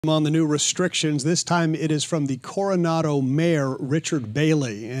On the new restrictions, this time it is from the Coronado Mayor Richard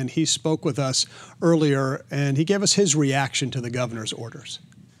Bailey, and he spoke with us earlier and he gave us his reaction to the governor's orders.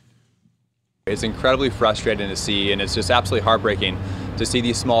 It's incredibly frustrating to see, and it's just absolutely heartbreaking to see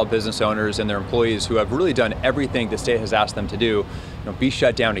these small business owners and their employees who have really done everything the state has asked them to do, be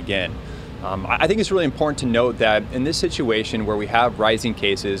shut down again. I think it's really important to note that in this situation where we have rising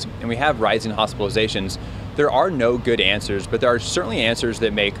cases and we have rising hospitalizations, there are no good answers, but there are certainly answers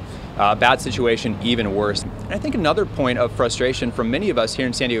that make a bad situation even worse. And I think another point of frustration from many of us here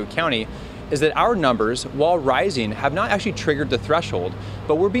in San Diego County is that our numbers, while rising, have not actually triggered the threshold,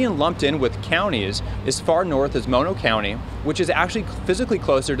 but we're being lumped in with counties as far north as Mono County, which is actually physically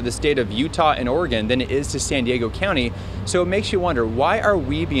closer to the state of Utah and Oregon than it is to San Diego County. So it makes you wonder, why are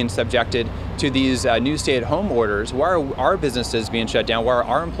we being subjected to these new stay-at-home orders? Why are our businesses being shut down? Why are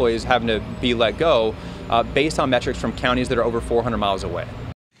our employees having to be let go based on metrics from counties that are over 400 miles away?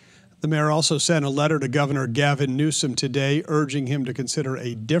 The mayor also sent a letter to Governor Gavin Newsom today urging him to consider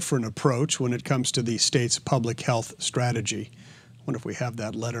a different approach when it comes to the state's public health strategy. I wonder if we have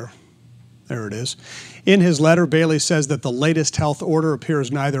that letter. There it is. In his letter, Bailey says that the latest health order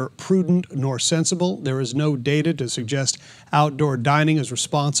appears neither prudent nor sensible. There is no data to suggest outdoor dining is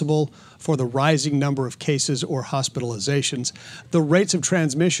responsible for the rising number of cases or hospitalizations. The rates of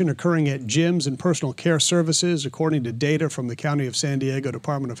transmission occurring at gyms and personal care services, according to data from the County of San Diego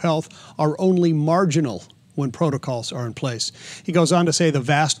Department of Health, are only marginal when protocols are in place. He goes on to say the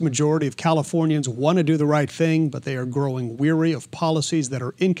vast majority of Californians want to do the right thing, but they are growing weary of policies that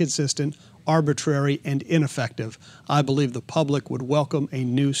are inconsistent, arbitrary, and ineffective. I believe the public would welcome a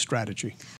new strategy.